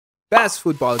best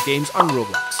football games on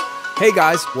Roblox. Hey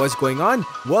guys, what's going on?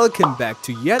 Welcome back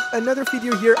to yet another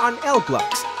video here on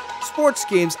ElBlox. Sports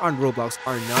games on Roblox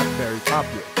are not very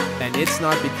popular, and it's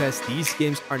not because these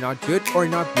games are not good or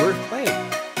not worth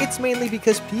playing. It's mainly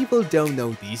because people don't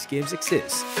know these games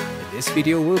exist. In this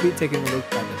video, we'll be taking a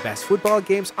look at the best football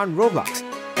games on Roblox.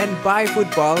 And by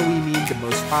football, we mean the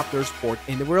most popular sport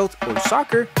in the world, or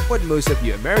soccer, what most of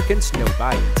you Americans know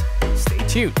by it. Stay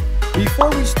tuned. Before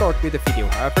we start with the video,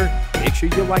 however, make sure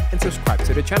you like and subscribe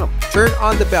to the channel. Turn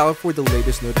on the bell for the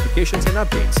latest notifications and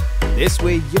updates. This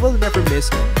way, you will never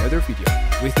miss another video.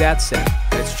 With that said,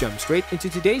 let's jump straight into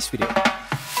today's video.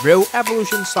 Pro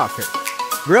Evolution Soccer.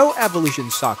 Pro Evolution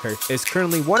Soccer is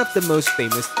currently one of the most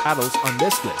famous titles on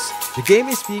this list. The game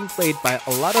is being played by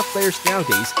a lot of players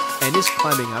nowadays and is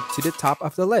climbing up to the top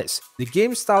of the list. The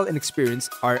game style and experience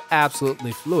are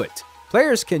absolutely fluid.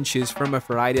 Players can choose from a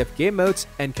variety of game modes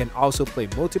and can also play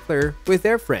multiplayer with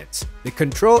their friends. The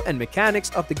control and mechanics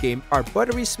of the game are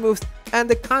buttery smooth, and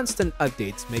the constant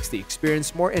updates makes the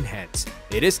experience more enhanced.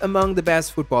 It is among the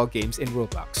best football games in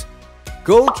Roblox.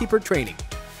 Goalkeeper Training.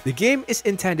 The game is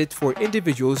intended for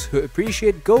individuals who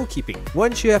appreciate goalkeeping.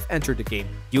 Once you have entered the game,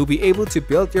 you'll be able to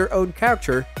build your own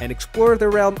character and explore the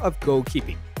realm of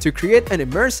goalkeeping. To create an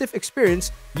immersive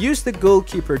experience, use the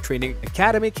Goalkeeper Training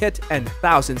Academy kit and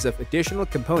thousands of additional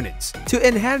components. To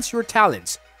enhance your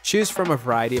talents, choose from a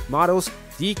variety of models,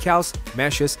 decals,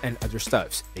 meshes, and other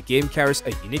stuffs. The game carries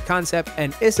a unique concept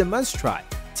and is a must-try.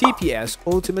 TPS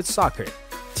Ultimate Soccer.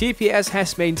 TPS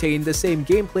has maintained the same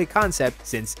gameplay concept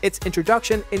since its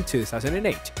introduction in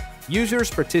 2008.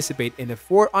 Users participate in a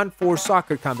 4-on-4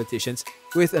 soccer competitions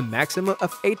with a maximum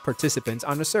of 8 participants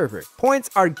on a server. Points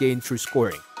are gained through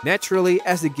scoring, naturally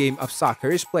as the game of soccer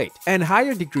is played, and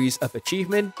higher degrees of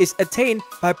achievement is attained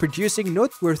by producing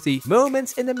noteworthy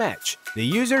moments in the match. The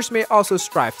users may also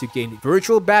strive to gain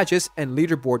virtual badges and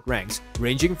leaderboard ranks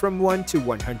ranging from 1 to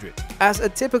 100. As a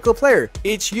typical player,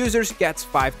 each user gets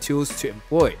 5 tools to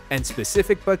employ and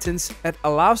specific buttons that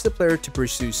allows the player to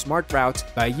pursue smart routes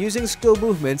by using skill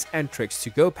movements and tricks to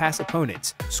go past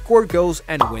opponents, score goals,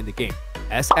 and win the game.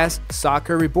 SS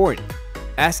Soccer Reborn.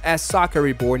 SS Soccer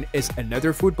Reborn is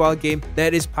another football game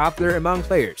that is popular among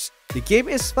players. The game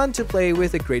is fun to play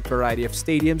with a great variety of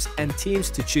stadiums and teams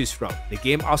to choose from. The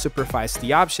game also provides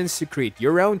the options to create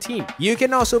your own team. You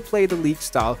can also play the league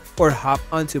style or hop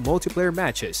onto multiplayer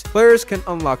matches. Players can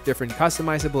unlock different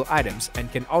customizable items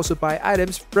and can also buy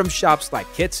items from shops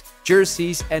like kits,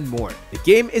 jerseys, and more. The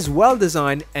game is well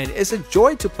designed and is a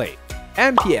joy to play.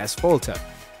 MPS Volta.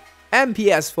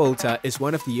 MPS Volta is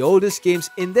one of the oldest games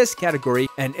in this category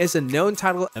and is a known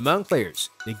title among players.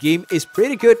 The game is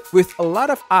pretty good with a lot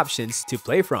of options to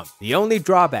play from. The only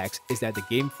drawbacks is that the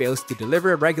game fails to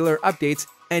deliver regular updates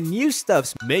and new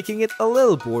stuffs, making it a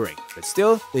little boring. But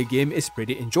still, the game is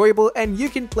pretty enjoyable and you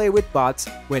can play with bots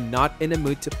when not in a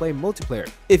mood to play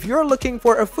multiplayer. If you're looking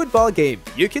for a football game,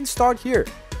 you can start here.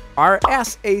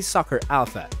 RSA Soccer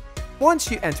Alpha.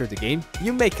 Once you enter the game,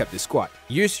 you make up the squad.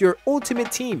 Use your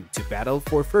ultimate team to battle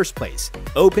for first place.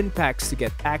 Open packs to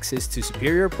get access to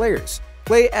superior players.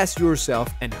 Play as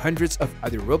yourself and hundreds of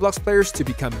other Roblox players to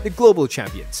become the global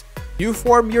champions. You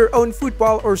form your own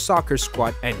football or soccer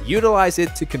squad and utilize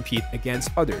it to compete against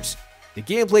others. The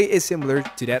gameplay is similar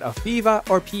to that of FIFA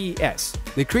or PES.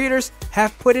 The creators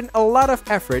have put in a lot of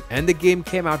effort and the game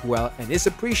came out well and is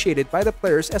appreciated by the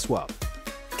players as well.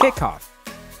 Kickoff.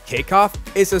 Kickoff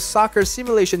is a soccer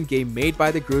simulation game made by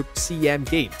the group CM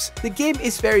Games. The game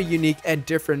is very unique and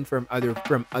different from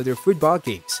other football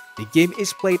games. The game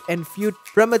is played and viewed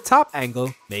from a top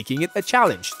angle, making it a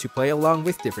challenge to play along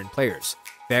with different players.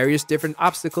 Various different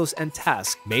obstacles and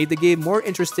tasks made the game more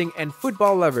interesting and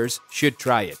football lovers should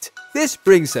try it. This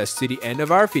brings us to the end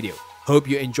of our video. Hope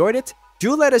you enjoyed it.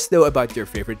 Do let us know about your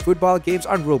favorite football games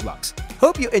on Roblox.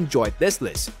 Hope you enjoyed this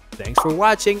list. Thanks for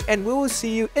watching and we will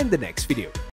see you in the next video.